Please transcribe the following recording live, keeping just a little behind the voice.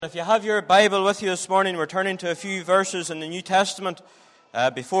If you have your Bible with you this morning, we're turning to a few verses in the New Testament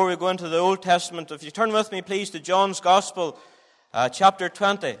before we go into the Old Testament. If you turn with me, please, to John's Gospel, chapter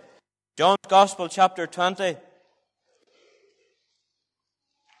 20. John's Gospel, chapter 20.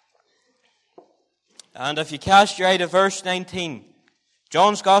 And if you cast your eye to verse 19,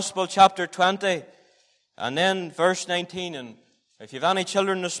 John's Gospel, chapter 20, and then verse 19. And if you have any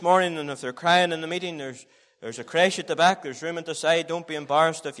children this morning, and if they're crying in the meeting, there's a creche at the back, there's room at the side. Don't be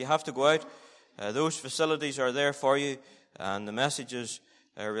embarrassed if you have to go out. Those facilities are there for you, and the messages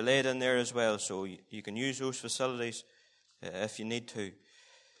are relayed in there as well, so you can use those facilities if you need to.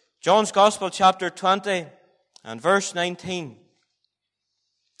 John's Gospel, chapter 20, and verse 19.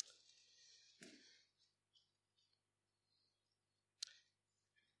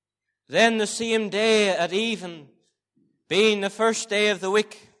 Then the same day at even, being the first day of the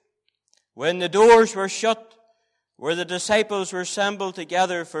week, when the doors were shut, where the disciples were assembled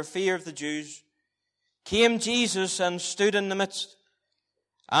together for fear of the Jews, came Jesus and stood in the midst,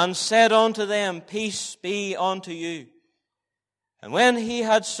 and said unto them, Peace be unto you. And when he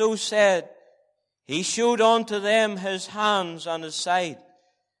had so said, he showed unto them his hands and his side.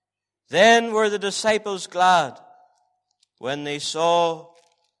 Then were the disciples glad when they saw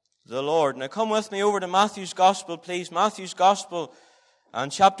the Lord. Now come with me over to Matthew's Gospel, please. Matthew's Gospel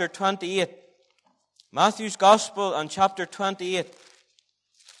and chapter 28. Matthew's Gospel and chapter 28.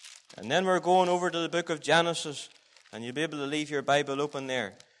 And then we're going over to the book of Genesis, and you'll be able to leave your Bible open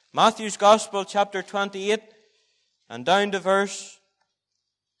there. Matthew's Gospel, chapter 28, and down to verse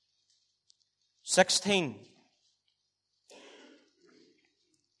 16.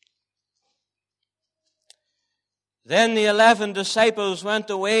 Then the 11 disciples went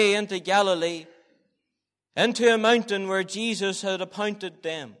away into Galilee, into a mountain where Jesus had appointed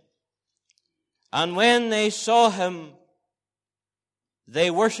them. And when they saw him, they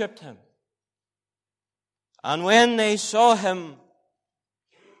worshipped him. And when they saw him,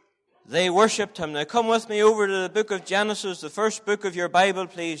 they worshipped him. Now come with me over to the book of Genesis, the first book of your Bible,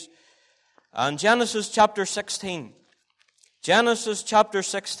 please. And Genesis chapter 16. Genesis chapter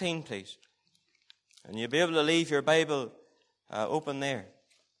 16, please. And you'll be able to leave your Bible open there.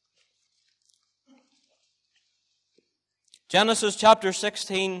 Genesis chapter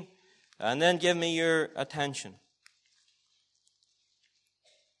 16, and then give me your attention.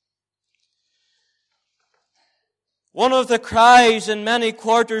 One of the cries in many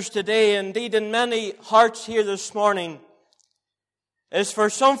quarters today, indeed in many hearts here this morning, is for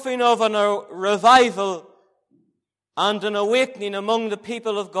something of a revival and an awakening among the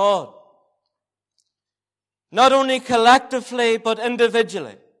people of God. Not only collectively, but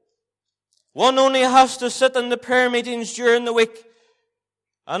individually. One only has to sit in the prayer meetings during the week,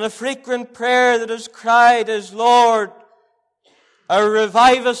 and a frequent prayer that is cried is, Lord,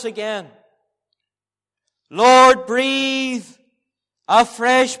 revive us again. Lord, breathe a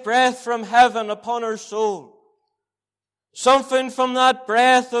fresh breath from heaven upon our soul. Something from that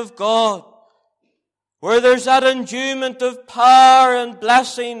breath of God, where there's that endowment of power and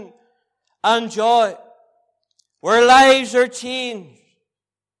blessing and joy, where lives are changed,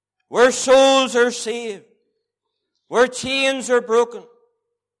 where souls are saved, where chains are broken,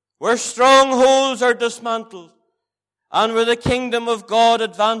 where strongholds are dismantled, and where the kingdom of God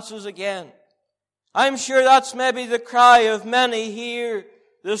advances again. I'm sure that's maybe the cry of many here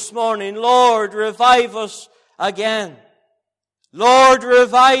this morning. Lord, revive us again. Lord,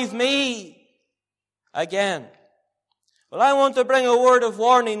 revive me again. Well, I want to bring a word of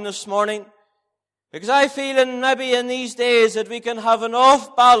warning this morning, because I feel maybe in these days that we can have an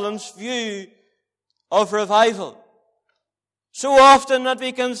off-balance view of revival. So often that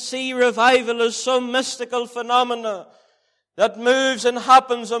we can see revival as some mystical phenomena that moves and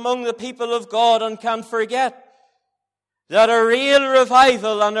happens among the people of God, and can forget that a real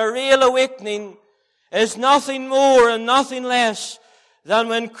revival and a real awakening is nothing more and nothing less than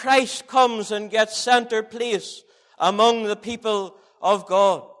when Christ comes and gets center place among the people of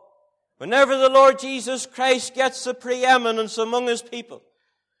God. Whenever the Lord Jesus Christ gets the preeminence among his people,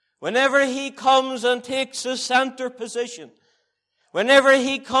 whenever he comes and takes the center position, whenever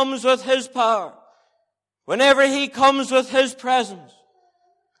he comes with his power, whenever he comes with his presence,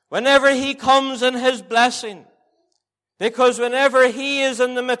 whenever he comes in his blessing, because whenever he is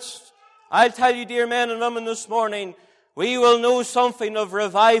in the midst, I'll tell you, dear men and women, this morning, we will know something of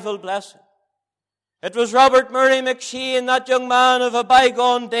revival blessing. It was Robert Murray McShane, that young man of a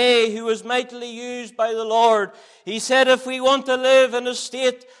bygone day who was mightily used by the Lord. He said, if we want to live in a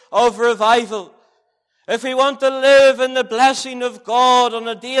state of revival, if we want to live in the blessing of God on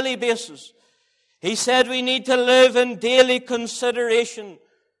a daily basis, he said we need to live in daily consideration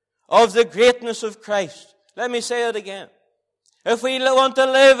of the greatness of Christ. Let me say it again. If we want to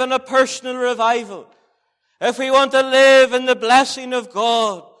live in a personal revival, if we want to live in the blessing of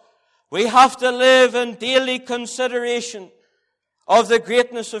God, we have to live in daily consideration of the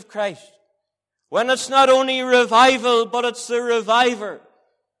greatness of Christ. When it's not only revival, but it's the reviver.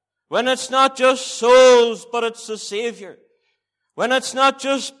 When it's not just souls, but it's the Savior. When it's not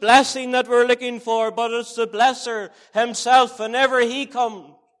just blessing that we're looking for, but it's the blesser himself whenever he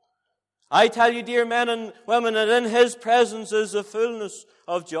comes. I tell you, dear men and women, that in his presence is the fullness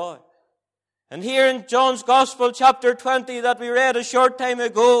of joy. And here in John's Gospel, chapter 20, that we read a short time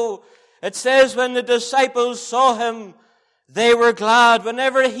ago, it says, when the disciples saw him, they were glad.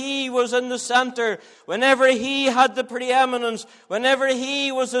 Whenever he was in the center, whenever he had the preeminence, whenever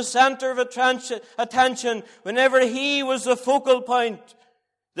he was the center of attention, whenever he was the focal point,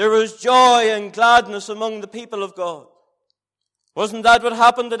 there was joy and gladness among the people of God. Wasn't that what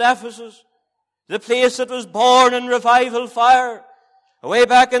happened at Ephesus? The place that was born in revival fire. Way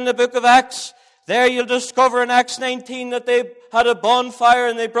back in the book of Acts, there you'll discover in Acts 19 that they had a bonfire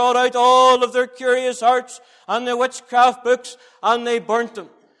and they brought out all of their curious arts and their witchcraft books and they burnt them.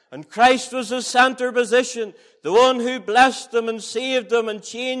 And Christ was the center position, the one who blessed them and saved them and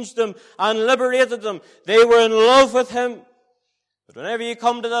changed them and liberated them. They were in love with him. But whenever you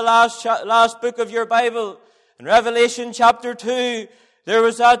come to the last book of your Bible, in Revelation chapter 2, there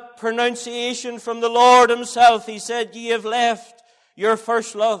was that pronunciation from the Lord himself. He said, ye have left your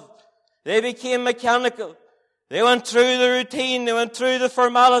first love. They became mechanical. They went through the routine. They went through the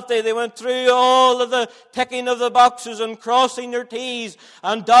formality. They went through all of the ticking of the boxes and crossing their T's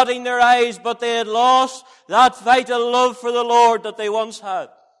and dotting their I's, but they had lost that vital love for the Lord that they once had.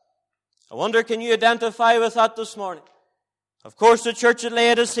 I wonder, can you identify with that this morning? Of course, the church at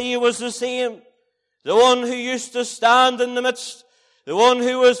Laodicea was the same. The one who used to stand in the midst, the one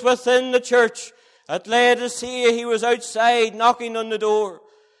who was within the church. At Laodicea, he was outside knocking on the door.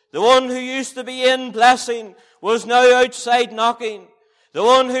 The one who used to be in blessing was now outside knocking. The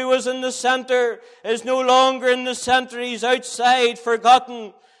one who was in the center is no longer in the center. He's outside,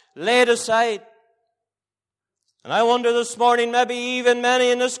 forgotten, laid aside. And I wonder this morning, maybe even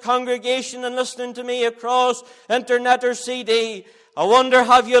many in this congregation and listening to me across internet or CD, I wonder,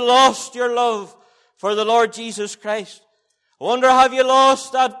 have you lost your love for the Lord Jesus Christ? I wonder, have you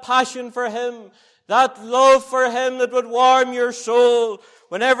lost that passion for him, that love for him that would warm your soul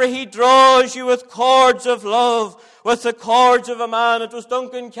whenever he draws you with cords of love, with the cords of a man? It was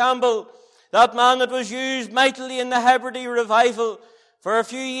Duncan Campbell, that man that was used mightily in the Hebrides revival. For a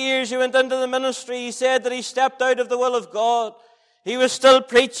few years he went into the ministry. He said that he stepped out of the will of God. He was still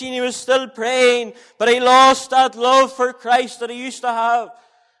preaching, he was still praying, but he lost that love for Christ that he used to have.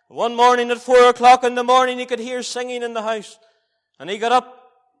 One morning at 4 o'clock in the morning, he could hear singing in the house. And he got up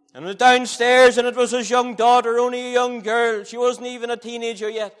and went downstairs, and it was his young daughter, only a young girl. She wasn't even a teenager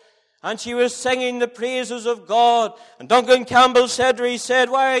yet. And she was singing the praises of God. And Duncan Campbell said to her, he said,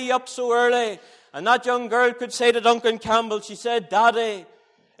 why are you up so early? And that young girl could say to Duncan Campbell, she said, Daddy,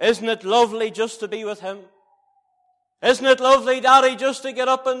 isn't it lovely just to be with him? Isn't it lovely, Daddy, just to get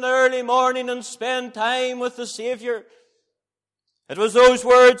up in the early morning and spend time with the Savior? It was those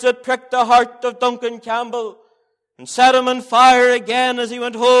words that pricked the heart of Duncan Campbell and set him on fire again as he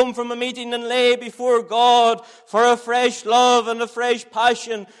went home from a meeting and lay before God for a fresh love and a fresh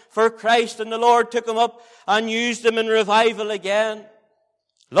passion for Christ. And the Lord took him up and used him in revival again.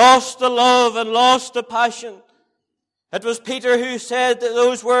 Lost the love and lost the passion. It was Peter who said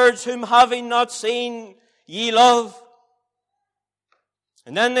those words, whom having not seen, ye love.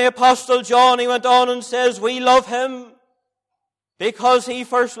 And then the Apostle John, he went on and says, we love him because he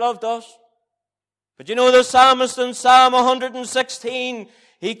first loved us. But you know, the psalmist in Psalm 116,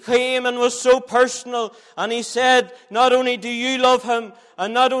 he came and was so personal, and he said, not only do you love him,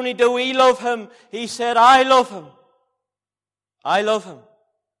 and not only do we love him, he said, I love him. I love him.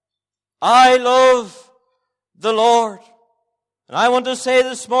 I love the Lord. And I want to say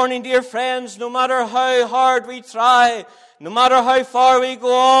this morning, dear friends, no matter how hard we try, no matter how far we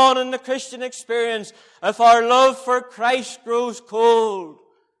go on in the Christian experience, if our love for Christ grows cold,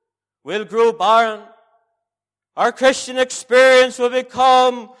 we'll grow barren. Our Christian experience will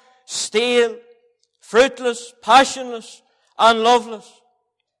become stale, fruitless, passionless, and loveless.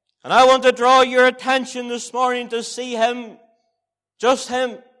 And I want to draw your attention this morning to see him, just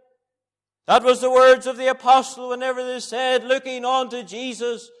him. That was the words of the apostle whenever they said, looking on to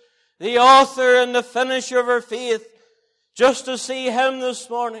Jesus, the author and the finisher of our faith, just to see him this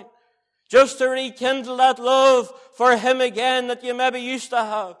morning, just to rekindle that love for him again that you maybe used to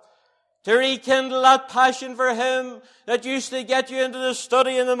have. to rekindle that passion for Him that used to get you into the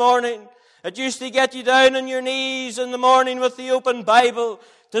study in the morning, that used to get you down on your knees in the morning with the open Bible,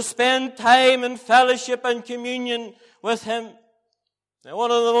 to spend time in fellowship and communion with Him. Now,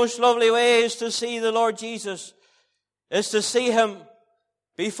 one of the most lovely ways to see the Lord Jesus is to see Him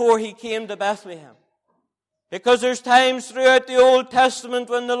before He came to Bethlehem. Because there's times throughout the Old Testament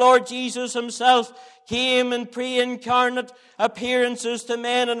when the Lord Jesus Himself came in pre-incarnate appearances to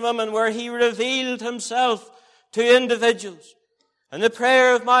men and women, where He revealed Himself to individuals. And the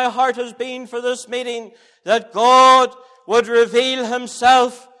prayer of my heart has been for this meeting that God would reveal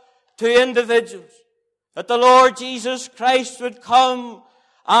Himself to individuals. That the Lord Jesus Christ would come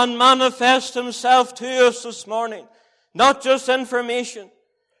and manifest Himself to us this morning. Not just information,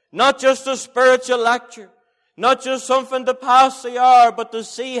 not just a spiritual lecture, not just something to pass the hour, but to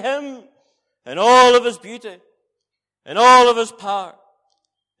see Him in all of His beauty, in all of His power.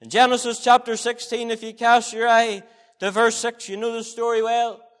 In Genesis chapter 16, if you cast your eye to verse 6, you know the story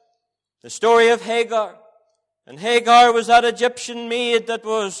well. The story of Hagar. And Hagar was that Egyptian maid that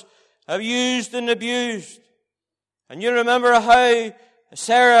was used and abused. And you remember how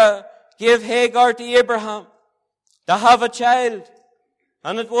Sarah gave Hagar to Abraham to have a child.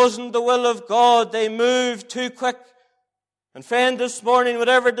 And it wasn't the will of God. They moved too quick. And friend, this morning,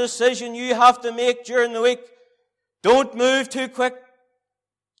 whatever decision you have to make during the week, don't move too quick.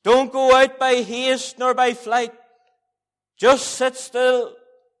 Don't go out by haste nor by flight. Just sit still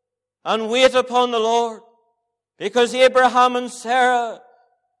and wait upon the Lord. Because Abraham and Sarah,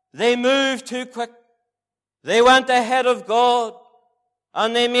 they moved too quick. They went ahead of God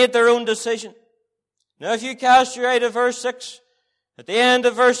and they made their own decision. Now if you cast your eye to verse 6, at the end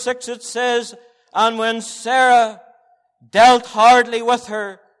of verse 6 it says, and when Sarah dealt hardly with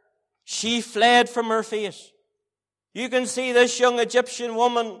her, she fled from her face. You can see this young Egyptian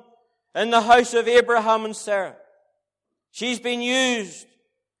woman in the house of Abraham and Sarah. She's been used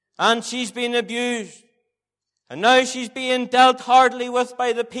and she's been abused. And now she's being dealt hardly with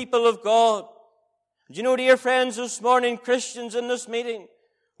by the people of God. Do you know, dear friends, this morning, Christians in this meeting,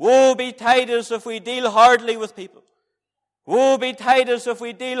 woe betide us if we deal hardly with people. Woe betide us if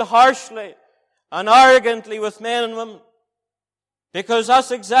we deal harshly and arrogantly with men and women. Because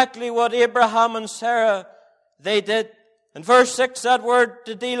that's exactly what Abraham and Sarah, they did. In verse 6, that word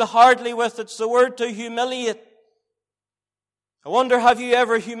to deal hardly with, it's the word to humiliate. I wonder, have you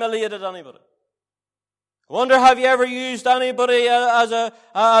ever humiliated anybody? I wonder, have you ever used anybody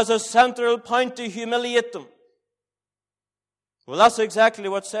as a central point to humiliate them? Well, that's exactly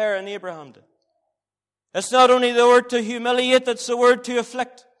what Sarah and Abraham did. It's not only the word to humiliate, it's the word to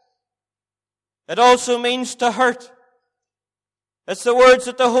afflict. It also means to hurt. It's the words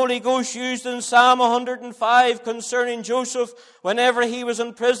that the Holy Ghost used in Psalm 105 concerning Joseph whenever he was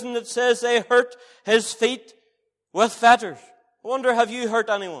in prison. It says they hurt his feet with fetters. I wonder, have you hurt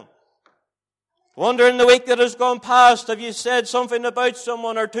anyone? I wonder, in the week that has gone past, have you said something about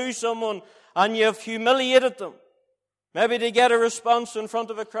someone or to someone and you've humiliated them? Maybe to get a response in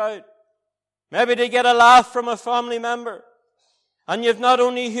front of a crowd. Maybe to get a laugh from a family member. And you've not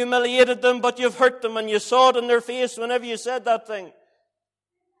only humiliated them, but you've hurt them, and you saw it in their face whenever you said that thing.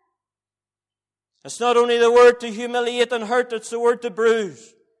 It's not only the word to humiliate and hurt, it's the word to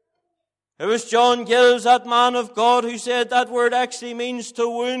bruise. It was John Gills, that man of God, who said that word actually means to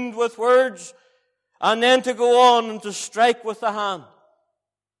wound with words and then to go on and to strike with the hand.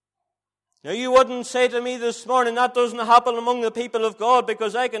 Now, you wouldn't say to me this morning, that doesn't happen among the people of God,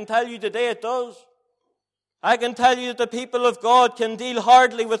 because I can tell you today it does. I can tell you that the people of God can deal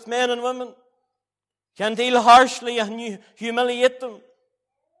hardly with men and women, can deal harshly and humiliate them,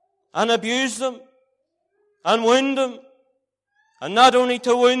 and abuse them, and wound them. And not only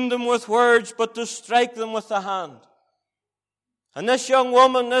to wound them with words, but to strike them with the hand. And this young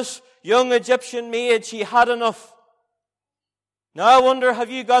woman, this young Egyptian maid, she had enough. Now I wonder, have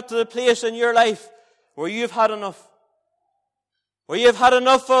you got to the place in your life where you've had enough? Where you've had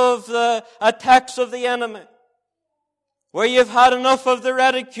enough of the attacks of the enemy? Where you've had enough of the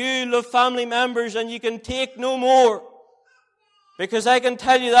ridicule of family members and you can take no more? Because I can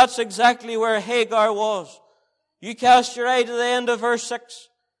tell you that's exactly where Hagar was. You cast your eye to the end of verse 6.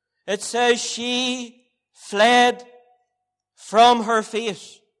 It says she fled from her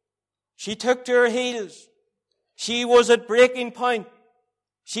face. She took to her heels. She was at breaking point.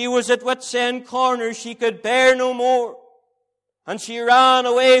 She was at wit's end corner. She could bear no more. And she ran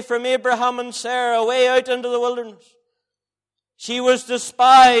away from Abraham and Sarah, away out into the wilderness. She was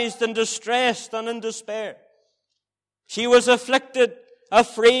despised and distressed and in despair. She was afflicted,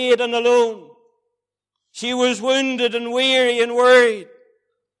 afraid and alone. She was wounded and weary and worried.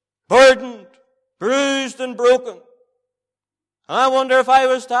 burdened, bruised and broken. And I wonder if I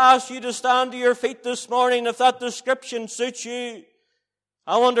was to ask you to stand to your feet this morning, if that description suits you,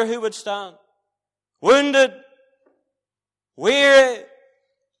 I wonder who would stand. Wounded, weary,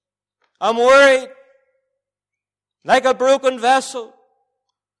 I'm worried, like a broken vessel,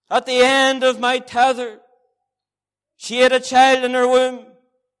 at the end of my tether. She had a child in her womb.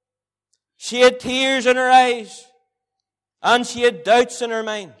 She had tears in her eyes. And she had doubts in her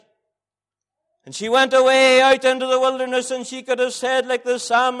mind. And she went away out into the wilderness, and she could have said like the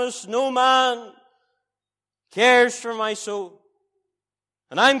psalmist, no man cares for my soul.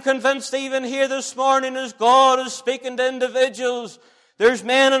 And I'm convinced even here this morning, as God is speaking to individuals, there's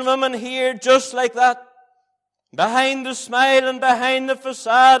men and women here just like that. Behind the smile and behind the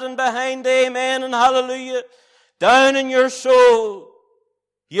facade and behind amen and hallelujah, down in your soul,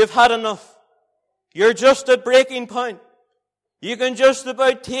 you've had enough. You're just at breaking point. You can just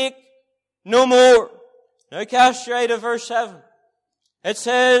about take no more. Now cast your eye to verse 7. It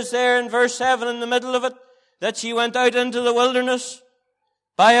says there in verse 7 in the middle of it, that she went out into the wilderness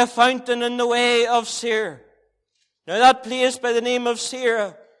by a fountain in the way of Seir. Now that place by the name of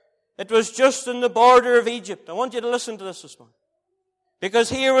Seir, it was just in the border of Egypt. I want you to listen to this morning. Because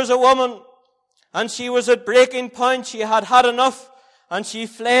here was a woman, and she was at breaking point. She had had enough, and she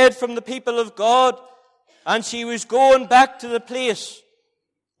fled from the people of God, and she was going back to the place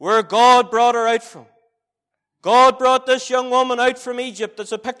where God brought her out from. God brought this young woman out from Egypt.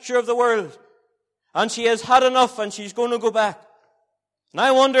 It's a picture of the world. And she has had enough, and she's going to go back. And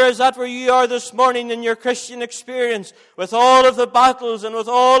I wonder, is that where you are this morning in your Christian experience, with all of the battles and with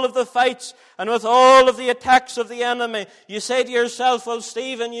all of the fights and with all of the attacks of the enemy? You say to yourself, well,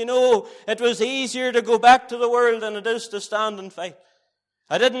 Stephen, you know, it was easier to go back to the world than it is to stand and fight.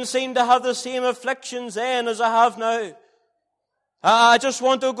 I didn't seem to have the same afflictions then as I have now. I just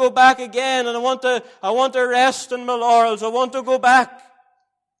want to go back again, and I want to rest in my laurels. I want to go back.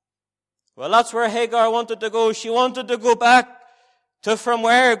 Well, that's where Hagar wanted to go. She wanted to go back to from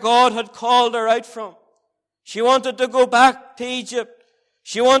where God had called her out from. She wanted to go back to Egypt.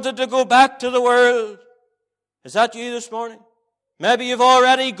 She wanted to go back to the world. Is that you this morning? Maybe you've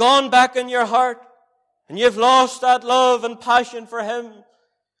already gone back in your heart, and you've lost that love and passion for Him.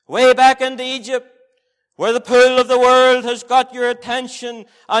 Way back into Egypt, where the pull of the world has got your attention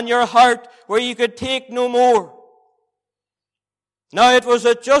and your heart, where you could take no more. Now it was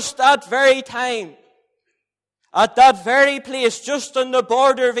at just that very time, at that very place, just on the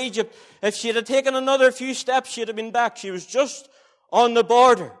border of Egypt. If she had taken another few steps, she'd have been back. She was just on the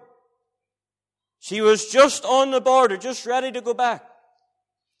border. She was just on the border, just ready to go back.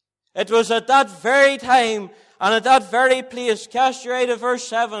 It was at that very time and at that very place. Cast your eye to verse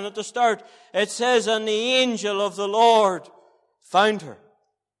 7 at the start. It says, and the angel of the Lord found her.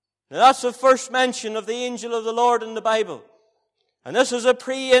 Now that's the first mention of the angel of the Lord in the Bible. And this is a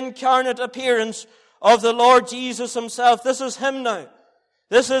pre-incarnate appearance of the Lord Jesus Himself. This is Him now.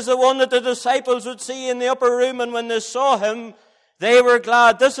 This is the one that the disciples would see in the upper room, and when they saw Him, they were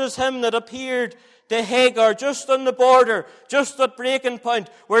glad. This is Him that appeared to Hagar just on the border, just at breaking point,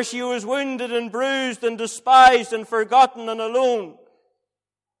 where she was wounded and bruised and despised and forgotten and alone.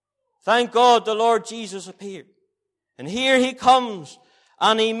 Thank God the Lord Jesus appeared. And here He comes,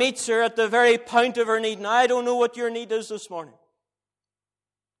 and He meets her at the very point of her need. Now, I don't know what your need is this morning.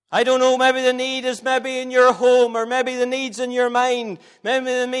 I don't know, maybe the need is maybe in your home, or maybe the need's in your mind, maybe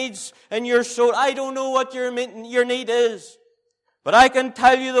the need's in your soul. I don't know what your need is. But I can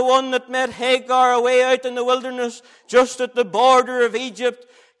tell you, the one that met Hagar away out in the wilderness, just at the border of Egypt,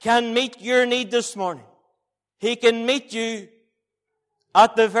 can meet your need this morning. He can meet you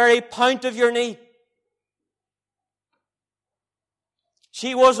at the very point of your need.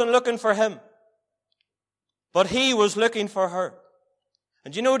 She wasn't looking for him, but he was looking for her.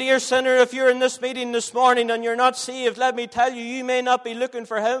 And you know, dear sinner, if you're in this meeting this morning and you're not saved, let me tell you, you may not be looking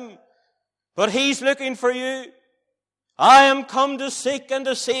for him, but he's looking for you. I am come to seek and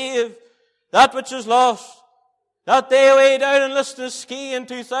to save that which is lost. That day way down in Lisnaskea in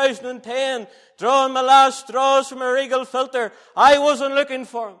 2010, drawing my last straws from a Regal filter, I wasn't looking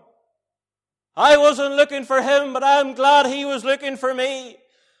for him. I wasn't looking for him, but I'm glad he was looking for me.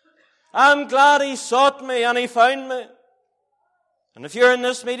 I'm glad he sought me and he found me. And if you're in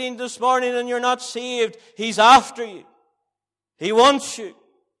this meeting this morning and you're not saved, he's after you. He wants you.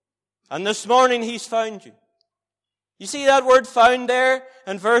 And this morning he's found you. You see that word found there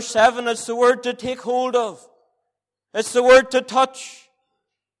in verse 7? It's the word to take hold of. It's the word to touch.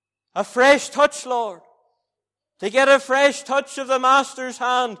 A fresh touch, Lord. To get a fresh touch of the Master's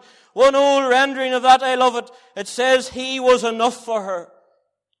hand. One old rendering of that, I love it. It says, he was enough for her.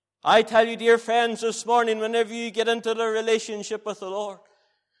 I tell you, dear friends, this morning, whenever you get into the relationship with the Lord,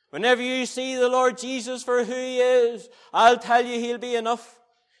 whenever you see the Lord Jesus for who He is, I'll tell you He'll be enough.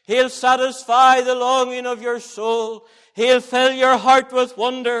 He'll satisfy the longing of your soul. He'll fill your heart with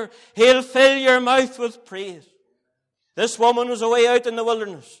wonder. He'll fill your mouth with praise. This woman was away out in the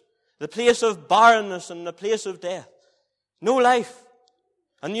wilderness, the place of barrenness and the place of death. No life.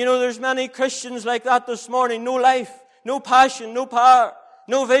 And you know, there's many Christians like that this morning. No life, no passion, no power,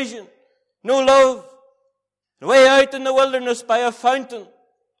 no vision, no love. Way out in the wilderness by a fountain.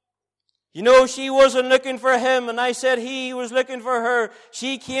 You know, she wasn't looking for him, and I said he was looking for her.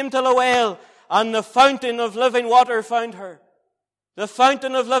 She came to the well, and the fountain of living water found her. The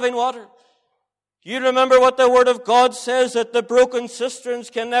fountain of living water. You remember what the Word of God says, that the broken cisterns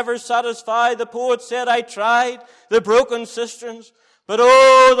can never satisfy. The poet said, I tried the broken cisterns, but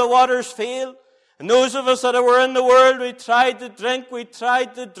oh, the waters fail. And those of us that were in the world, we tried to drink, we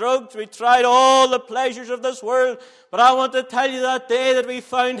tried the drugs, we tried all the pleasures of this world. But I want to tell you that day that we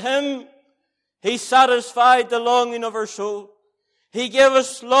found Him, He satisfied the longing of our soul. He gave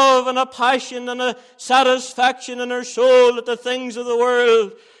us love and a passion and a satisfaction in our soul that the things of the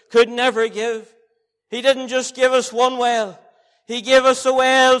world could never give. He didn't just give us one well. He gave us the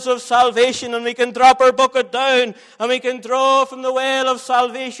wells of salvation, and we can drop our bucket down and we can draw from the well of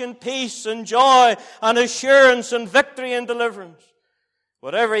salvation peace and joy and assurance and victory and deliverance.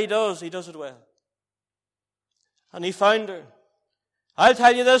 Whatever He does it well. And He found her. I'll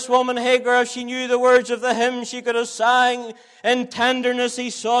tell you, this woman Hagar, if she knew the words of the hymn, she could have sang, in tenderness He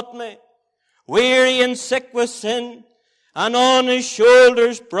sought me, weary and sick with sin, and on His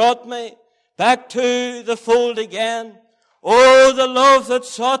shoulders brought me back to the fold again. Oh, the love that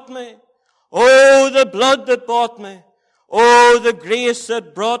sought me. Oh, the blood that bought me. Oh, the grace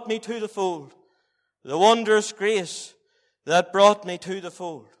that brought me to the fold. The wondrous grace that brought me to the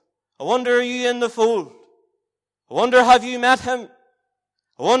fold. I wonder, are you in the fold? I wonder, have you met Him?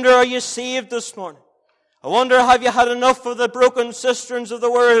 I wonder, are you saved this morning? I wonder, have you had enough of the broken cisterns of the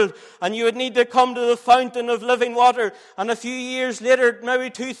world, and you would need to come to the fountain of living water? And a few years later,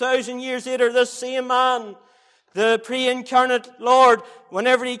 maybe 2,000 years later, this same man, the pre-incarnate Lord,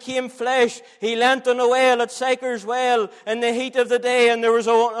 whenever He came flesh, He leant on a well at Sychar's well in the heat of the day, and there was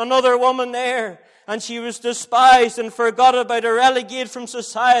another woman there, and she was despised and forgot about or relegated from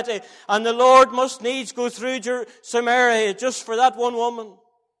society, and the Lord must needs go through Samaria just for that one woman.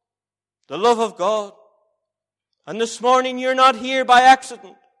 The love of God. And this morning you're not here by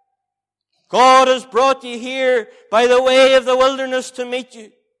accident. God has brought you here by the way of the wilderness to meet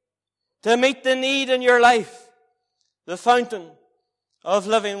you, to meet the need in your life, the fountain of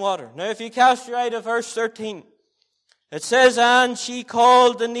living water. Now if you cast your eye to verse 13, it says, and she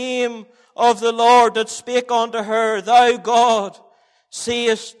called the name of the Lord that spake unto her, Thou God,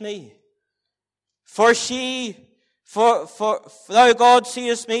 seest me. Thou God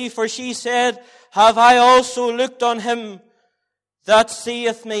seest me, for she said, Have I also looked on Him that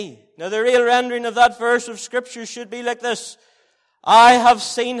seeth me? Now the real rendering of that verse of Scripture should be like this. I have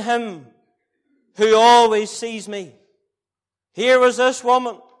seen Him who always sees me. Here was this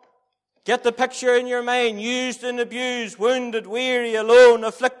woman. Get the picture in your mind. Used and abused, wounded, weary, alone,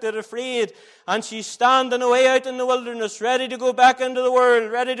 afflicted, afraid. And she's standing away out in the wilderness, ready to go back into the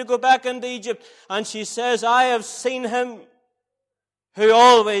world, ready to go back into Egypt. And she says, I have seen Him who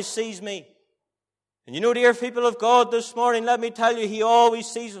always sees me. And you know, dear people of God, this morning, let me tell you, He always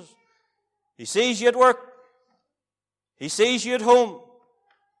sees us. He sees you at work. He sees you at home.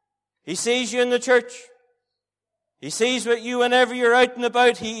 He sees you in the church. He sees what you whenever you're out and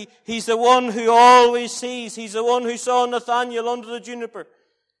about. He's the one who always sees. He's the one who saw Nathanael under the juniper.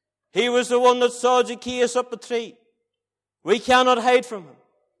 He was the one that saw Zacchaeus up the tree. We cannot hide from Him.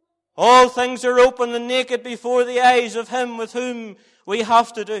 All things are open and naked before the eyes of Him with whom we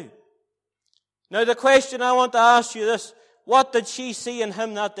have to do. Now the question I want to ask you this, what did she see in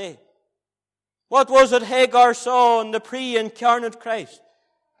Him that day? What was it Hagar saw in the pre-incarnate Christ?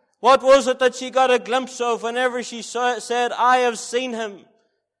 What was it that she got a glimpse of whenever she said, I have seen Him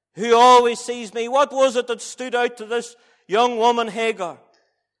who always sees me? What was it that stood out to this young woman Hagar?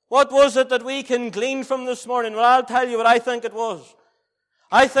 What was it that we can glean from this morning? Well, I'll tell you what I think it was.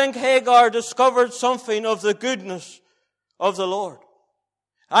 I think Hagar discovered something of the goodness of the Lord.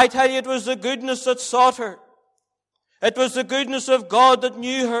 I tell you, it was the goodness that sought her. It was the goodness of God that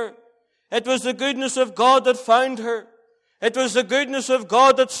knew her. It was the goodness of God that found her. It was the goodness of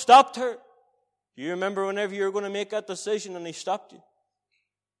God that stopped her. Do you remember whenever you were going to make that decision and He stopped you?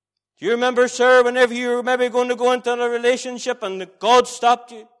 Do you remember, sir, whenever you were maybe going to go into a relationship and God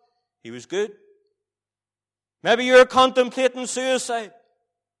stopped you? He was good. Maybe you were contemplating suicide.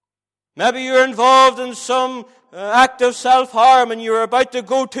 Maybe you're involved in some act of self-harm and you're about to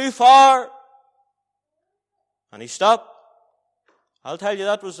go too far. And he stopped. I'll tell you,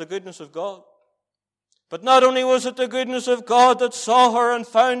 that was the goodness of God. But not only was it the goodness of God that saw her and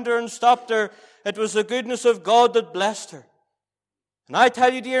found her and stopped her, it was the goodness of God that blessed her. And I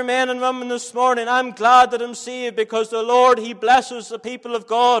tell you, dear men and women, this morning, I'm glad that I'm saved, because the Lord, He blesses the people of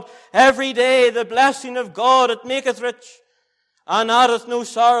God every day. The blessing of God, it maketh rich, and addeth no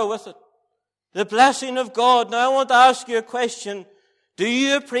sorrow with it. The blessing of God. Now I want to ask you a question. Do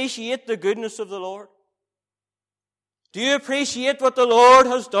you appreciate the goodness of the Lord? Do you appreciate what the Lord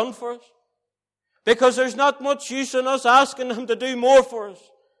has done for us? Because there's not much use in us asking Him to do more for us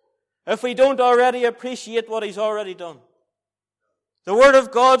if we don't already appreciate what He's already done. The Word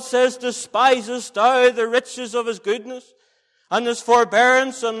of God says, despisest thou the riches of His goodness and His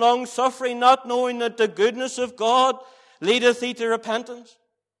forbearance and long-suffering, not knowing that the goodness of God leadeth thee to repentance?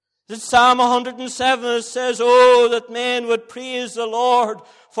 In Psalm 107 it says, oh, that men would praise the Lord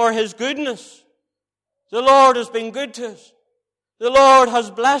for His goodness. The Lord has been good to us. The Lord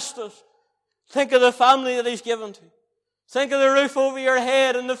has blessed us. Think of the family that He's given to. Think of the roof over your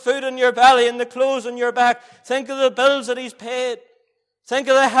head and the food in your belly and the clothes on your back. Think of the bills that He's paid. Think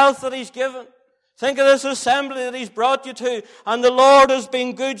of the health that He's given. Think of this assembly that He's brought you to. And the Lord has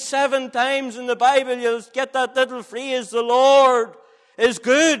been good 7 times in the Bible. You'll get that little phrase, the Lord is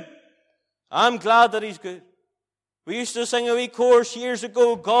good. I'm glad that He's good. We used to sing a wee chorus years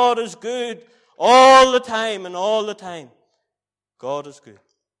ago, God is good all the time, and all the time God is good.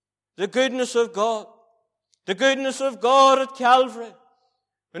 The goodness of God. The goodness of God at Calvary.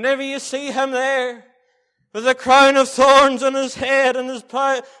 Whenever you see Him there, with a crown of thorns on His head and His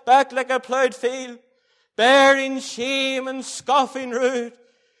back like a ploughed field, bearing shame and scoffing rude,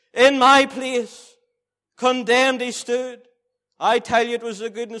 in my place, condemned He stood. I tell you, it was the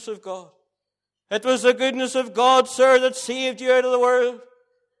goodness of God. It was the goodness of God, sir, that saved you out of the world.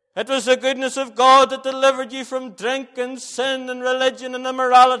 It was the goodness of God that delivered you from drink and sin and religion and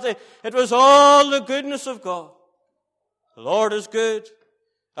immorality. It was all the goodness of God. The Lord is good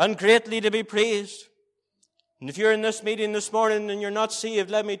and greatly to be praised. And if you're in this meeting this morning and you're not saved,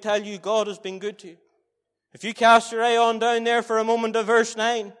 let me tell you, God has been good to you. If you cast your eye on down there for a moment to verse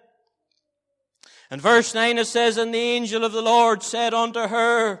 9. In verse 9 it says, and the angel of the Lord said unto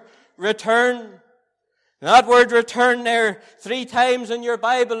her, return. And that word return there, 3 times in your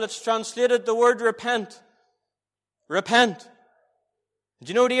Bible, it's translated the word repent. Repent. Do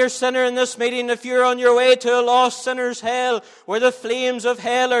you know, dear sinner, in this meeting, if you're on your way to a lost sinner's hell, where the flames of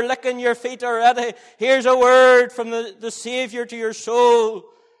hell are licking your feet already, here's a word from the Savior to your soul.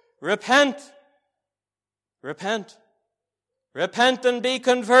 Repent. Repent. Repent and be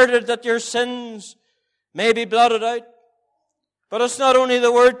converted, that your sins may be blotted out. But it's not only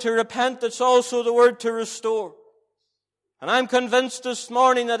the word to repent, it's also the word to restore. And I'm convinced this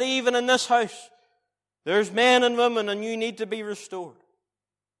morning that even in this house, there's men and women, and you need to be restored.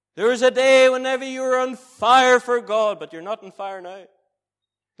 There was a day whenever you were on fire for God, but you're not on fire now.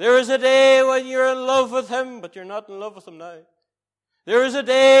 There was a day when you're in love with Him, but you're not in love with Him now. There was a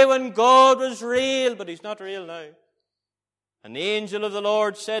day when God was real, but He's not real now. And the angel of the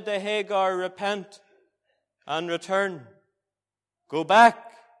Lord said to Hagar, repent and return. Go back.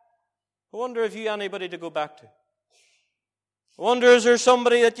 I wonder if you anybody to go back to. I wonder, is there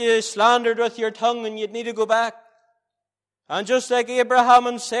somebody that you slandered with your tongue and you'd need to go back? And just like Abraham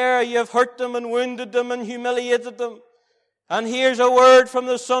and Sarah, you've hurt them and wounded them and humiliated them. And here's a word from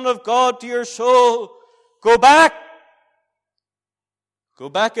the Son of God to your soul. Go back. Go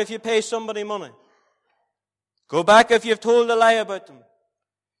back if you pay somebody money. Go back if you've told a lie about them.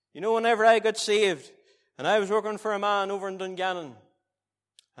 You know, whenever I got saved, and I was working for a man over in Dungannon,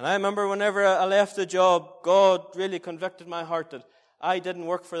 and I remember whenever I left the job, God really convicted my heart that I didn't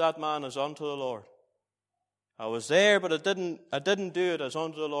work for that man as unto the Lord. I was there, but I didn't do it as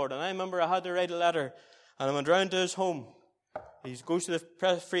unto the Lord. And I remember I had to write a letter, and I went round to his home. He goes to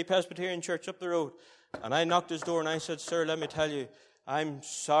the Free Presbyterian Church up the road, and I knocked his door and I said, sir, let me tell you, I'm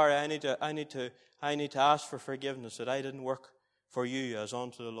sorry, I need to ask for forgiveness that I didn't work for you as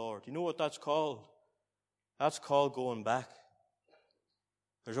unto the Lord. You know what that's called? That's called going back.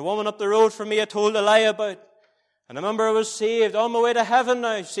 There's a woman up the road from me I told a lie about. And I remember I was saved, on my way to heaven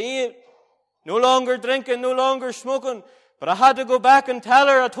now, saved. No longer drinking, no longer smoking. But I had to go back and tell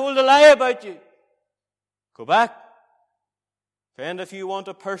her I told a lie about you. Go back. Friend, if you want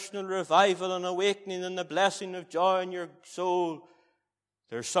a personal revival and awakening and the blessing of joy in your soul,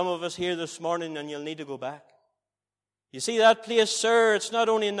 there's some of us here this morning and you'll need to go back. You see that place, sir, it's not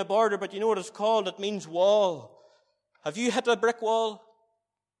only in the border, but you know what it's called? It means wall. Have you hit a brick wall?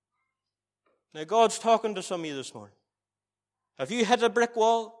 Now God's talking to some of you this morning. Have you hit a brick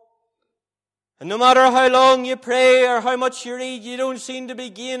wall? And no matter how long you pray or how much you read, you don't seem to be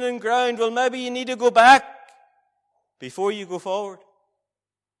gaining ground. Well, maybe you need to go back before you go forward.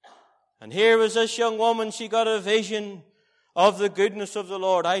 And here was this young woman, she got a vision of the goodness of the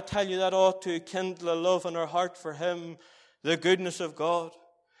Lord. I tell you, that ought to kindle a love in her heart for Him, the goodness of God.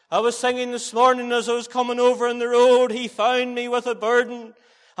 I was singing this morning as I was coming over on the road, He found me with a burden,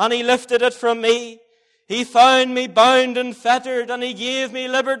 and He lifted it from me. He found me bound and fettered, and He gave me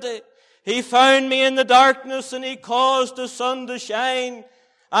liberty. He found me in the darkness, and He caused the sun to shine.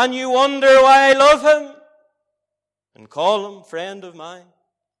 And you wonder why I love Him and call Him friend of mine.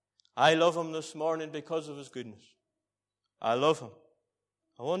 I love Him this morning because of His goodness. I love Him.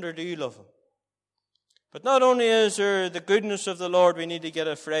 I wonder, do you love Him? But not only is there the goodness of the Lord we need to get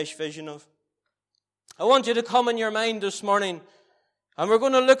a fresh vision of. I want you to come in your mind this morning, and we're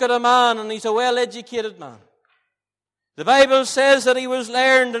going to look at a man, and he's a well-educated man. The Bible says that he was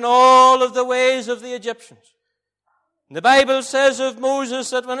learned in all of the ways of the Egyptians. The Bible says of Moses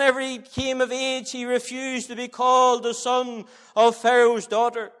that whenever he came of age, he refused to be called the son of Pharaoh's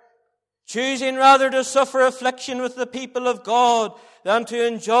daughter, choosing rather to suffer affliction with the people of God than to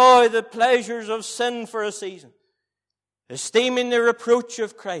enjoy the pleasures of sin for a season, esteeming the reproach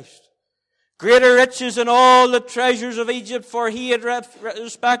of Christ greater riches than all the treasures of Egypt, for he had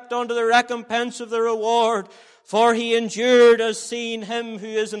respect unto the recompense of the reward, for he endured as seeing Him who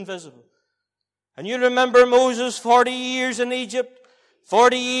is invisible. And you remember Moses 40 years in Egypt,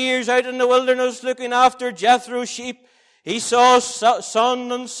 40 years out in the wilderness looking after Jethro's sheep. He saw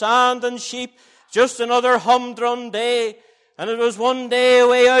sun and sand and sheep, just another humdrum day. And it was one day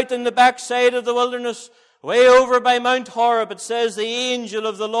way out in the backside of the wilderness, way over by Mount Horeb, it says the angel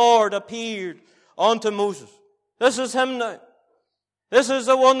of the Lord appeared unto Moses. This is him now. This is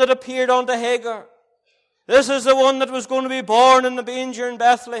the one that appeared unto Hagar. This is the one that was going to be born in the manger in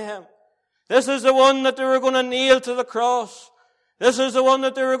Bethlehem. This is the one that they were going to nail to the cross. This is the one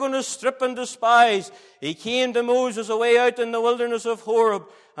that they were going to strip and despise. He came to Moses away out in the wilderness of Horeb,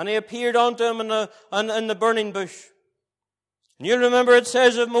 and he appeared unto him in the burning bush. And you remember it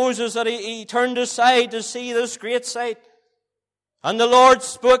says of Moses that he turned aside to see this great sight. And the Lord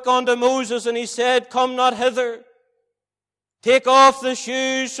spoke unto Moses, and He said, Come not hither. Take off the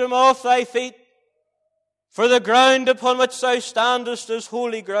shoes from off thy feet, for the ground upon which thou standest is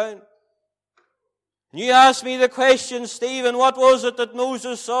holy ground. And you ask me the question, Stephen, what was it that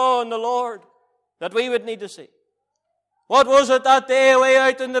Moses saw in the Lord that we would need to see? What was it that day away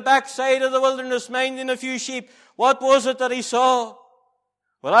out in the backside of the wilderness minding a few sheep? What was it that he saw?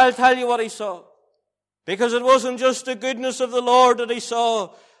 Well, I'll tell you what he saw. Because it wasn't just the goodness of the Lord that he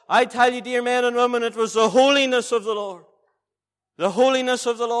saw. I tell you, dear men and women, it was the holiness of the Lord. The holiness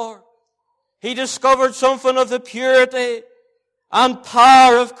of the Lord. He discovered something of the purity and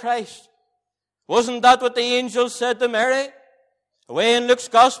power of Christ. Wasn't that what the angel said to Mary? Away in Luke's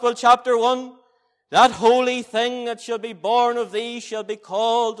Gospel, chapter 1. That holy thing that shall be born of thee shall be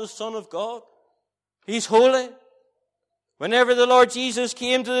called the Son of God. He's holy. Whenever the Lord Jesus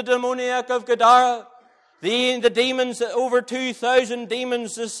came to the demoniac of Gadara, the demons, over 2,000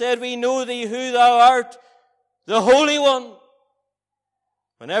 demons, they said, We know thee who thou art, the Holy One.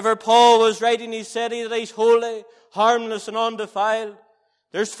 Whenever Paul was writing, he said that he's holy, harmless, and undefiled.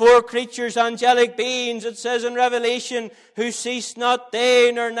 There's 4 creatures, angelic beings, it says in Revelation, who cease not day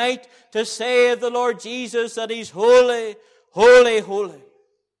nor night to say of the Lord Jesus that He's holy, holy, holy.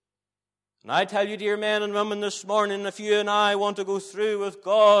 And I tell you, dear men and women, this morning, if you and I want to go through with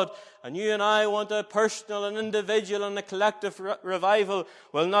God, and you and I want a personal and individual and a collective revival,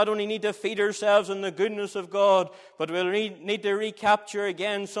 we'll not only need to feed ourselves on the goodness of God, but we'll need to recapture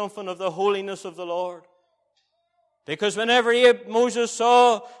again something of the holiness of the Lord. Because whenever Moses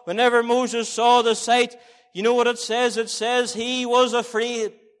saw the sight, you know what it says? It says he was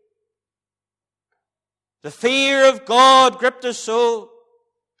afraid. The fear of God gripped his soul.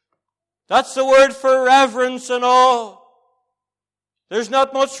 That's the word for reverence and awe. There's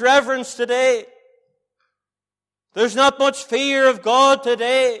not much reverence today. There's not much fear of God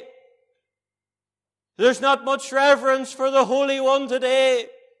today. There's not much reverence for the Holy One today.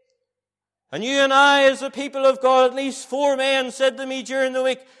 And you and I, as the people of God, at least 4 men said to me during the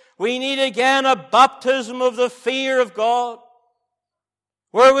week, we need again a baptism of the fear of God,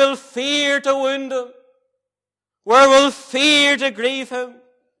 where we'll fear to wound Him, where we'll fear to grieve Him,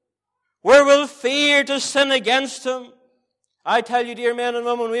 where we'll fear to sin against Him. I tell you, dear men and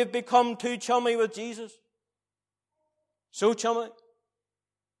women, we've become too chummy with Jesus. So chummy.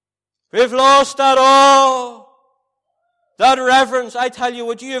 We've lost that awe. that reverence. I tell you,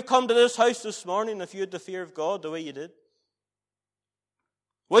 would you have come to this house this morning if you had the fear of God the way you did?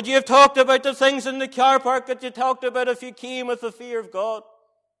 Would you have talked about the things in the car park that you talked about if you came with the fear of God?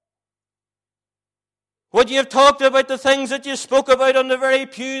 Would you have talked about the things that you spoke about on the very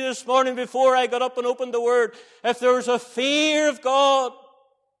pew this morning before I got up and opened the Word? If there was a fear of God.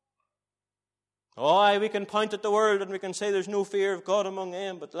 Oh, aye, we can point at the world and we can say there's no fear of God among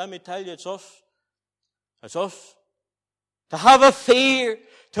them. But let me tell you, it's us. It's us. To have a fear,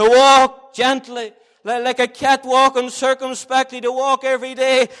 to walk gently, like a cat walking circumspectly, to walk every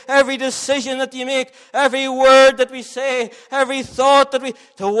day, every decision that you make, every word that we say, every thought that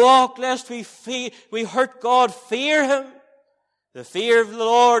to walk lest we hurt God. Fear Him. The fear of the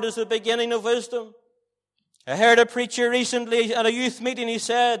Lord is the beginning of wisdom. I heard a preacher recently at a youth meeting. He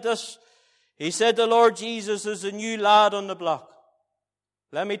said this. He said the Lord Jesus is the new lad on the block.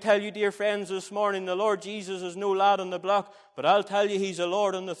 Let me tell you, dear friends, this morning, the Lord Jesus is no lad on the block, but I'll tell you, He's a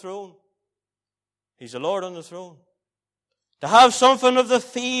Lord on the throne. He's the Lord on the throne. To have something of the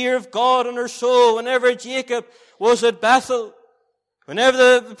fear of God in our soul. Whenever Jacob was at Bethel, whenever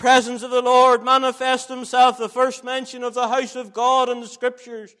the presence of the Lord manifested Himself, the first mention of the house of God in the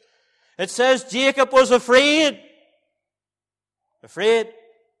Scriptures, it says Jacob was afraid. Afraid.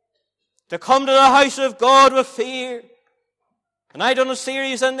 To come to the house of God with fear. And I done a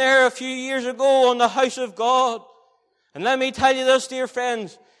series in there a few years ago on the house of God. And let me tell you this, dear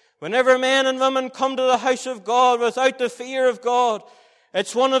friends. Whenever men and women come to the house of God without the fear of God,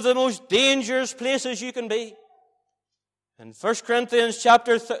 it's one of the most dangerous places you can be. In 1 Corinthians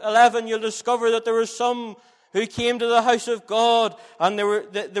chapter 11, you'll discover that there were some who came to the house of God and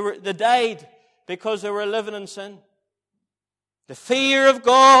they died because they were living in sin. The fear of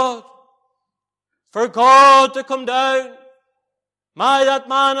God. For God to come down. My, that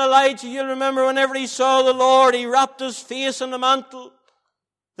man Elijah, you'll remember whenever he saw the Lord, he wrapped his face in the mantle.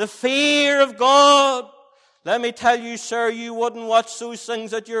 The fear of God. Let me tell you, sir, you wouldn't watch those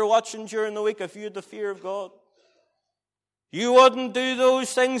things that you're watching during the week if you had the fear of God. You wouldn't do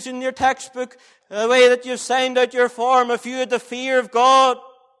those things in your textbook the way that you've signed out your form if you had the fear of God.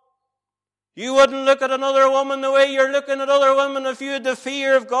 You wouldn't look at another woman the way you're looking at other women if you had the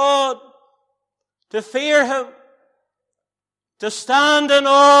fear of God. To fear Him. To stand in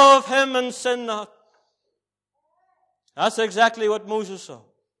awe of Him and sin not. That's exactly what Moses saw.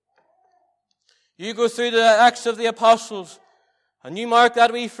 You go through the Acts of the Apostles and you mark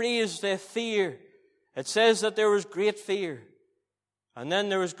that wee phrase, the fear. It says that there was great fear. And then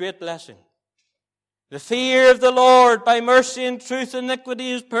there was great blessing. The fear of the Lord, by mercy and truth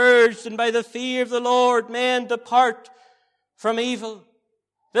iniquity is purged, and by the fear of the Lord men depart from evil.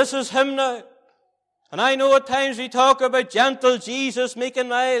 This is Him now. And I know at times we talk about gentle Jesus, meek and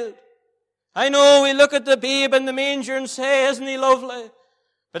mild. I know we look at the babe in the manger and say, isn't He lovely?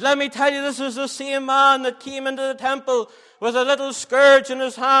 But let me tell you, this is the same man that came into the temple with a little scourge in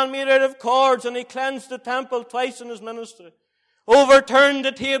his hand made out of cords, and he cleansed the temple twice in his ministry. Overturned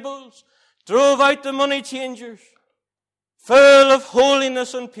the tables, drove out the money changers, full of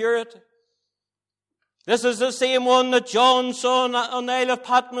holiness and purity. This is the same one that John saw on the Isle of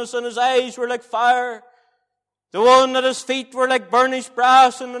Patmos, and his eyes were like fire. The one that his feet were like burnished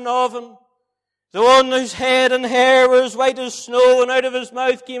brass in an oven. The one whose head and hair were as white as snow, and out of his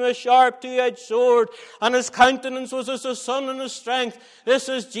mouth came a sharp two-edged sword, and his countenance was as the sun in his strength. This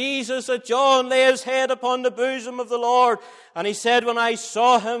is Jesus, that John lay his head upon the bosom of the Lord. And he said, when I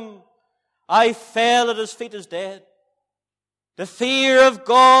saw Him, I fell at His feet as dead. The fear of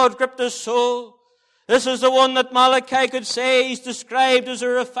God gripped his soul. This is the one that Malachi could say He's described as a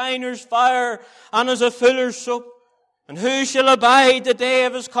refiner's fire and as a fuller's soap. And who shall abide the day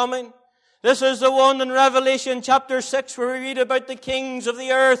of His coming? This is the one in Revelation chapter 6 where we read about the kings of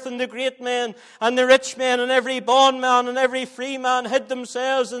the earth and the great men and the rich men, and every bondman and every free man hid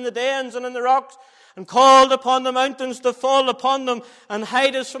themselves in the dens and in the rocks and called upon the mountains to fall upon them and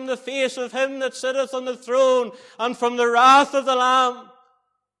hide us from the face of Him that sitteth on the throne and from the wrath of the Lamb.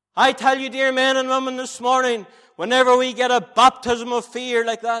 I tell you, dear men and women, this morning, whenever we get a baptism of fear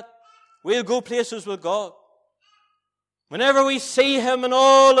like that, we'll go places with God. Whenever we see Him in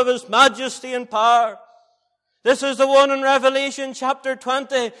all of His majesty and power. This is the one in Revelation chapter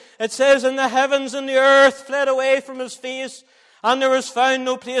 20. It says, and the heavens and the earth fled away from His face, and there was found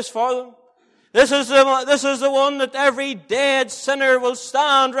no place for them. This is the one that every dead sinner will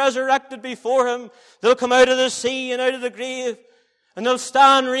stand resurrected before Him. They'll come out of the sea and out of the grave, and they'll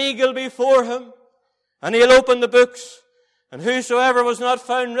stand regal before Him. And He'll open the books, and whosoever was not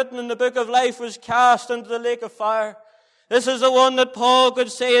found written in the book of life was cast into the lake of fire. This is the one that Paul could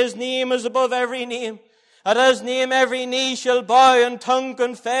say His name is above every name. At His name every knee shall bow and tongue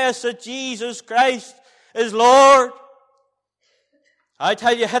confess that Jesus Christ is Lord. I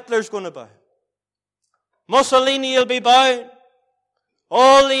tell you, Hitler's going to bow. Mussolini will be bowing.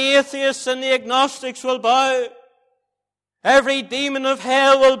 All the atheists and the agnostics will bow. Every demon of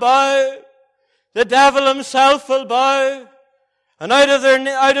hell will bow. The devil himself will bow. And out of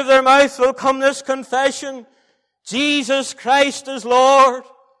their mouth will come this confession: Jesus Christ is Lord.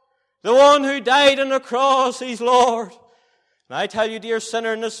 The one who died on the cross, He's Lord. And I tell you, dear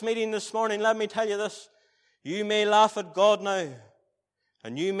sinner, in this meeting this morning, let me tell you this. You may laugh at God now,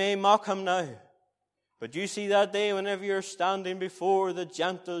 and you may mock Him now. But you see that day whenever you're standing before the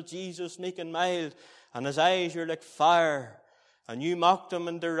gentle Jesus, meek and mild, and His eyes are like fire, and you mocked Him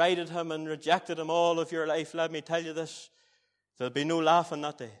and derided Him and rejected Him all of your life, let me tell you this. There'll be no laughing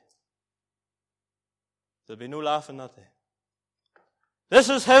that day. There'll be no laughing that day. This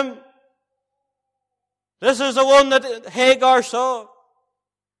is Him. This is the one that Hagar saw.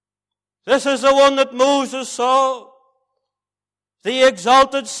 This is the one that Moses saw. The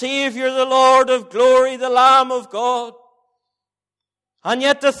exalted Savior, the Lord of glory, the Lamb of God. And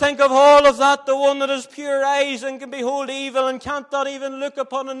yet to think of all of that, the one that has pure eyes and can behold evil and can't not even look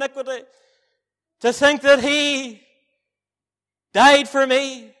upon iniquity. To think that He died for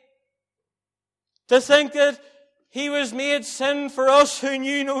me. To think that He was made sin for us who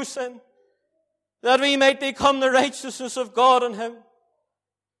knew no sin, that we might become the righteousness of God in Him.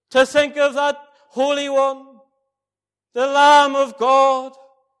 To think of that Holy One, the Lamb of God,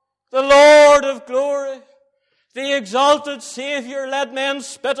 the Lord of glory, the exalted Savior. Let men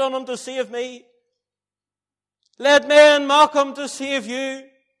spit on Him to save me. Let men mock Him to save you.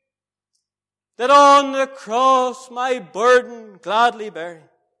 That on the cross my burden gladly bearing.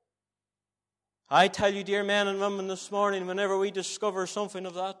 I tell you, dear men and women, this morning, whenever we discover something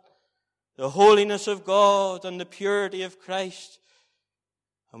of that, the holiness of God and the purity of Christ,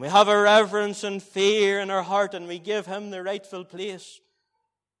 and we have a reverence and fear in our heart, and we give Him the rightful place,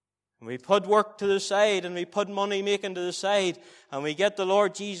 and we put work to the side, and we put money making to the side, and we get the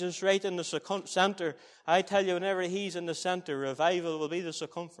Lord Jesus right in the center, I tell you, whenever He's in the center, revival will be the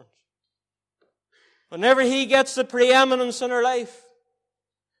circumference. Whenever He gets the preeminence in our life,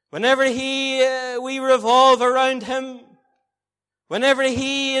 whenever we revolve around Him, whenever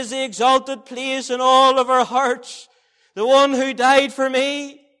He is the exalted place in all of our hearts, the one who died for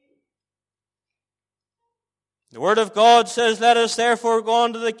me. The Word of God says, let us therefore go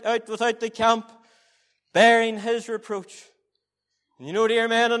on out without the camp, bearing His reproach. And you know, dear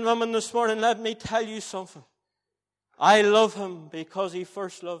men and women, this morning, let me tell you something. I love Him because He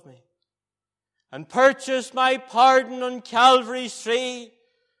first loved me, and purchased my pardon on Calvary's tree.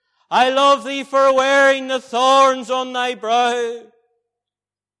 I love Thee for wearing the thorns on Thy brow.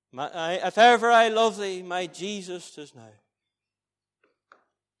 If ever I love Thee, my Jesus 'tis now.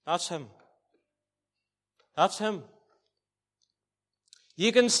 That's Him. That's Him.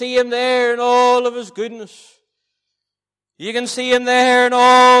 You can see Him there in all of His goodness. You can see Him there in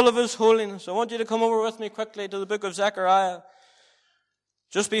all of His holiness. I want you to come over with me quickly to the book of Zechariah.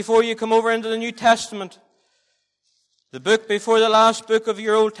 Just before you come over into the New Testament, the book before the last book of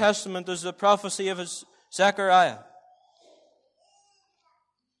your Old Testament is the prophecy of Zechariah.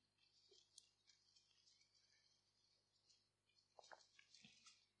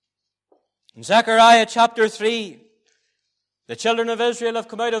 In Zechariah chapter 3, the children of Israel have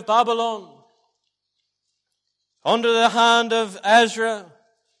come out of Babylon. Under the hand of Ezra,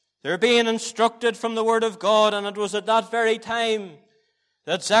 they're being instructed from the Word of God, and it was at that very time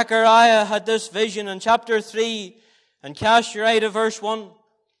that Zechariah had this vision in chapter 3, and cast your eye to verse 1.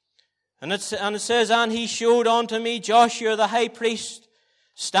 And it says, and he showed unto me Joshua the high priest,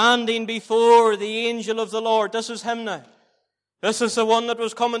 standing before the angel of the Lord. This is him now. This is the one that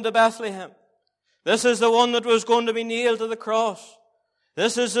was coming to Bethlehem. This is the one that was going to be nailed to the cross.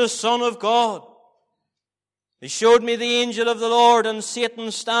 This is the Son of God. He showed me the angel of the Lord, and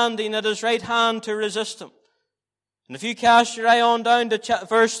Satan standing at his right hand to resist him. And if you cast your eye on down to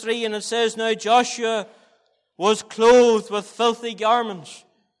verse 3, and it says, now Joshua was clothed with filthy garments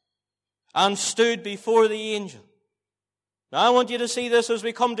and stood before the angel. Now I want you to see this as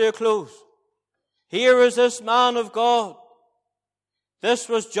we come to a close. Here is this man of God. This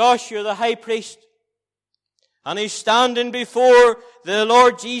was Joshua the high priest. And he's standing before the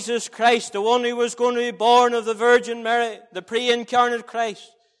Lord Jesus Christ, the one who was going to be born of the Virgin Mary, the pre-incarnate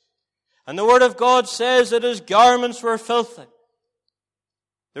Christ. And the Word of God says that his garments were filthy.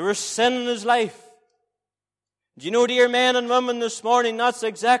 There was sin in his life. Do you know, dear men and women, this morning, that's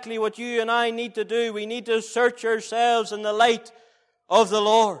exactly what you and I need to do. We need to search ourselves in the light of the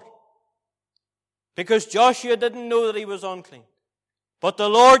Lord. Because Joshua didn't know that he was unclean. But the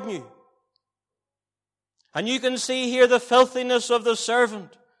Lord knew. And you can see here the filthiness of the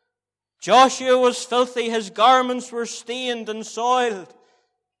servant. Joshua was filthy. His garments were stained and soiled.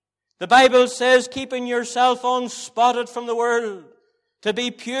 The Bible says, keeping yourself unspotted from the world, to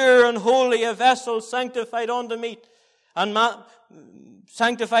be pure and holy, a vessel sanctified unto meat, and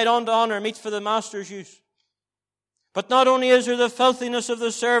sanctified unto honor, meet for the master's use. But not only is there the filthiness of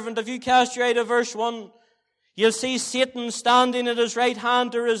the servant, if you cast your eye to verse 1, you'll see Satan standing at his right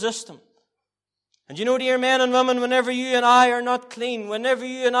hand to resist him. And you know, dear men and women, whenever you and I are not clean, whenever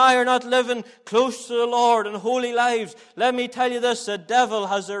you and I are not living close to the Lord in holy lives, let me tell you this, the devil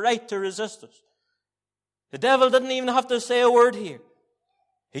has the right to resist us. The devil didn't even have to say a word here.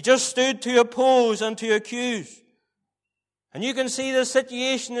 He just stood to oppose and to accuse. And you can see the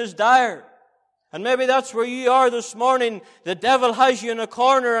situation is dire. And maybe that's where you are this morning. The devil has you in a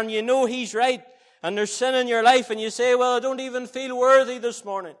corner and you know he's right. And there's sin in your life and you say, well, I don't even feel worthy this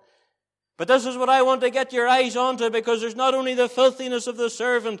morning. But this is what I want to get your eyes onto, because there's not only the filthiness of the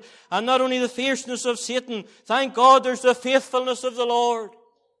servant and not only the fierceness of Satan. Thank God there's the faithfulness of the Lord.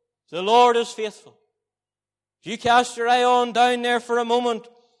 The Lord is faithful. You cast your eye on down there for a moment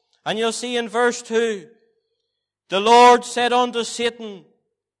and you'll see in verse 2, the Lord said unto Satan,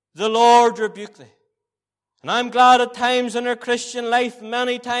 the Lord rebuke thee. And I'm glad at times in our Christian life,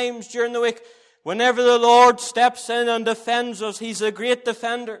 many times during the week, whenever the Lord steps in and defends us, He's a great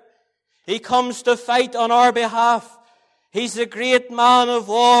defender. He comes to fight on our behalf. He's the great man of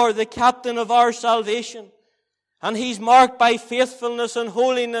war, the captain of our salvation. And He's marked by faithfulness and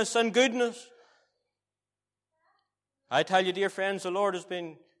holiness and goodness. I tell you, dear friends, the Lord has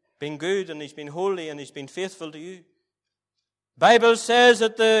been good and He's been holy and He's been faithful to you. The Bible says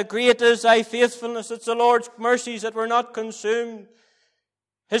that the great is thy faithfulness. It's the Lord's mercies that we're not consumed.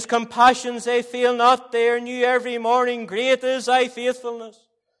 His compassions, they fail not. They are new every morning. Great is thy faithfulness.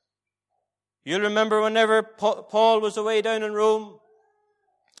 You'll remember whenever Paul was away down in Rome,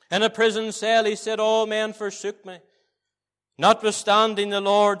 in a prison cell, he said, all men forsook me. Notwithstanding, the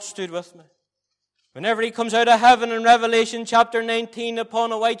Lord stood with me. Whenever he comes out of heaven in Revelation chapter 19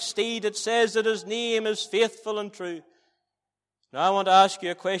 upon a white steed, it says that his name is faithful and true. Now I want to ask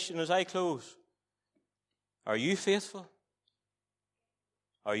you a question as I close. Are you faithful?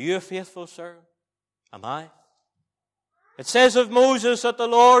 Are you a faithful servant? Am I? It says of Moses that the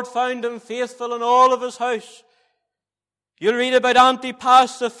Lord found him faithful in all of his house. You'll read about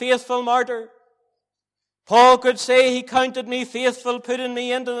Antipas, the faithful martyr. Paul could say, He counted me faithful, putting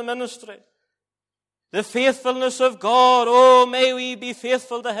me into the ministry. The faithfulness of God, oh, may we be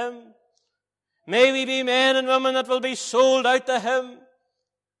faithful to Him. May we be men and women that will be sold out to Him.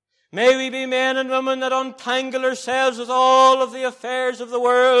 May we be men and women that untangle ourselves with all of the affairs of the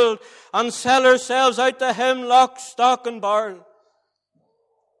world and sell ourselves out to Him, lock, stock, and barrel.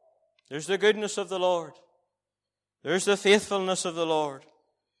 There's the goodness of the Lord. There's the faithfulness of the Lord.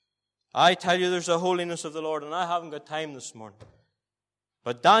 I tell you, there's the holiness of the Lord, and I haven't got time this morning.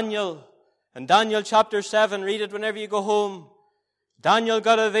 But Daniel, in Daniel chapter 7, read it whenever you go home. Daniel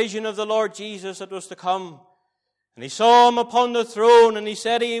got a vision of the Lord Jesus that was to come. And he saw Him upon the throne, and he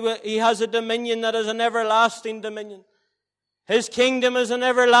said he has a dominion that is an everlasting dominion. His kingdom is an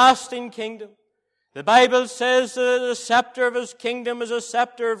everlasting kingdom. The Bible says that the scepter of His kingdom is a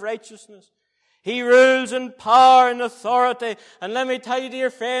scepter of righteousness. He rules in power and authority. And let me tell you, dear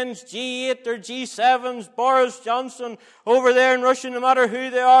friends, G8 or G7s, Boris Johnson, over there in Russia, no matter who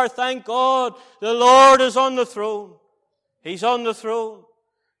they are, thank God, the Lord is on the throne. He's on the throne.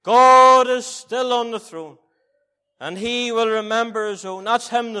 God is still on the throne. And He will remember His own. That's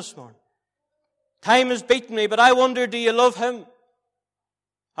Him this morning. Time has beaten me, but I wonder, do you love Him?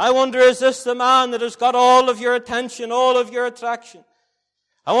 I wonder, is this the man that has got all of your attention, all of your attraction?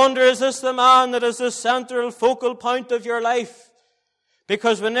 I wonder, is this the man that is the central focal point of your life?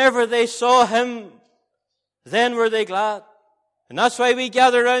 Because whenever they saw Him, then were they glad. And that's why we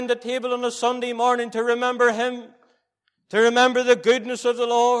gather around the table on a Sunday morning to remember Him, to remember the goodness of the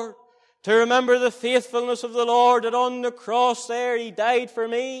Lord, to remember the faithfulness of the Lord, that on the cross there He died for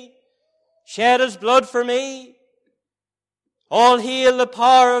me, shed His blood for me. All hail the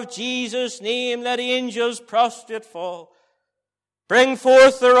power of Jesus' name, let angels prostrate fall. Bring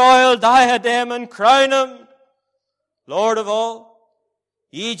forth the royal diadem and crown Him Lord of all.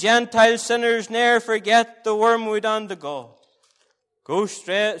 Ye Gentile sinners, ne'er forget the wormwood and the gall. Go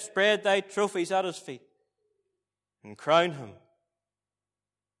spread thy trophies at His feet and crown Him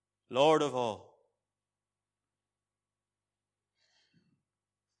Lord of all.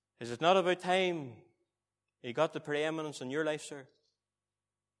 Is it not about time He got the preeminence in your life, sir?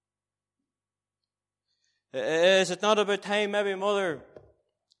 Is it not about time, maybe, Mother,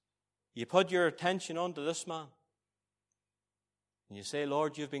 you put your attention onto this man? And you say,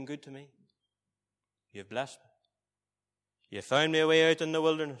 Lord, you've been good to me. You've blessed me. You found me a way out in the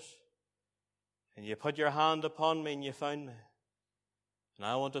wilderness. And you put your hand upon me and you found me. And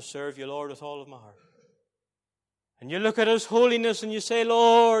I want to serve you, Lord, with all of my heart. And you look at His holiness and you say,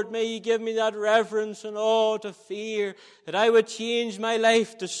 Lord, may you give me that reverence and awe to fear, that I would change my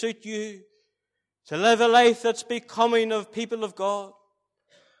life to suit you, to live a life that's becoming of people of God,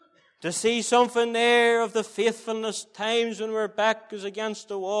 to see something there of the faithfulness, times when our back is against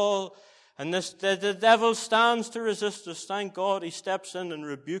the wall and the devil stands to resist us. Thank God He steps in and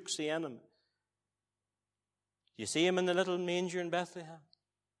rebukes the enemy. You see Him in the little manger in Bethlehem.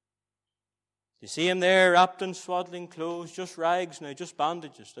 You see Him there wrapped in swaddling clothes, just rags now, just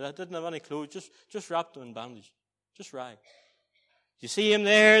bandages. I didn't have any clothes, just wrapped them in bandages, just rags. You see Him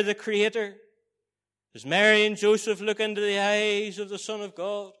there, the Creator, as Mary and Joseph look into the eyes of the Son of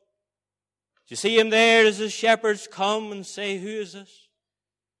God. Do you see Him there as the shepherds come and say, who is this?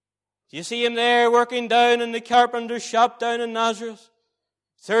 Do you see Him there working down in the carpenter's shop down in Nazareth?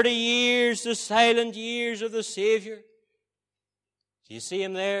 30 years, the silent years of the Savior. Do you see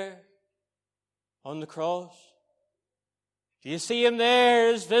Him there on the cross? Do you see Him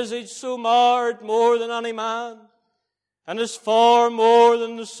there, His visage so marred more than any man, and His form more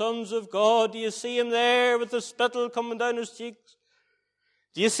than the sons of God? Do you see Him there with the spittle coming down His cheeks?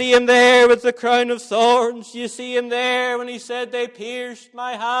 Do you see Him there with the crown of thorns? Do you see Him there when He said, they pierced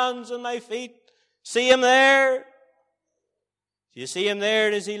my hands and my feet? See Him there? Do you see Him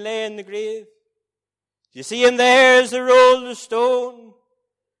there as He lay in the grave? Do you see Him there as they rolled the stone?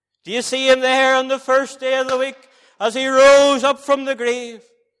 Do you see Him there on the first day of the week as He rose up from the grave?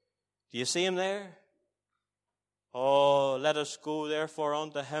 Do you see Him there? Oh, let us go therefore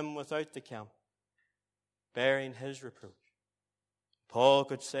unto Him without the camp, bearing His reproach. Paul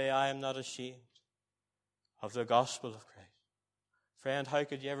could say, I am not ashamed of the gospel of Christ. Friend, how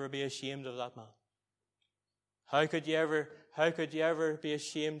could you ever be ashamed of that man? How could you ever be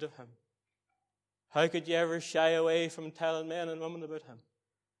ashamed of him? How could you ever shy away from telling men and women about him?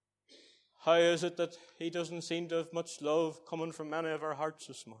 How is it that he doesn't seem to have much love coming from many of our hearts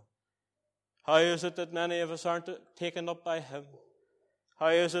this morning? How is it that many of us aren't taken up by him? How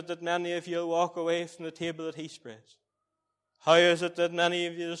is it that many of you walk away from the table that he spreads? How is it that many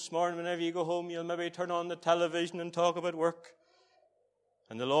of you this morning, whenever you go home, you'll maybe turn on the television and talk about work,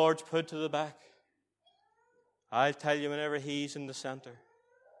 and the Lord's put to the back? I'll tell you, whenever He's in the center,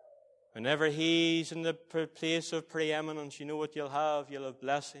 whenever He's in the place of preeminence, you know what you'll have? You'll have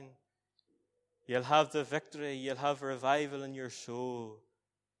blessing. You'll have the victory. You'll have revival in your soul.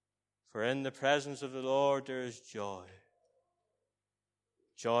 For in the presence of the Lord there is joy.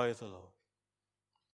 Joy of the Lord.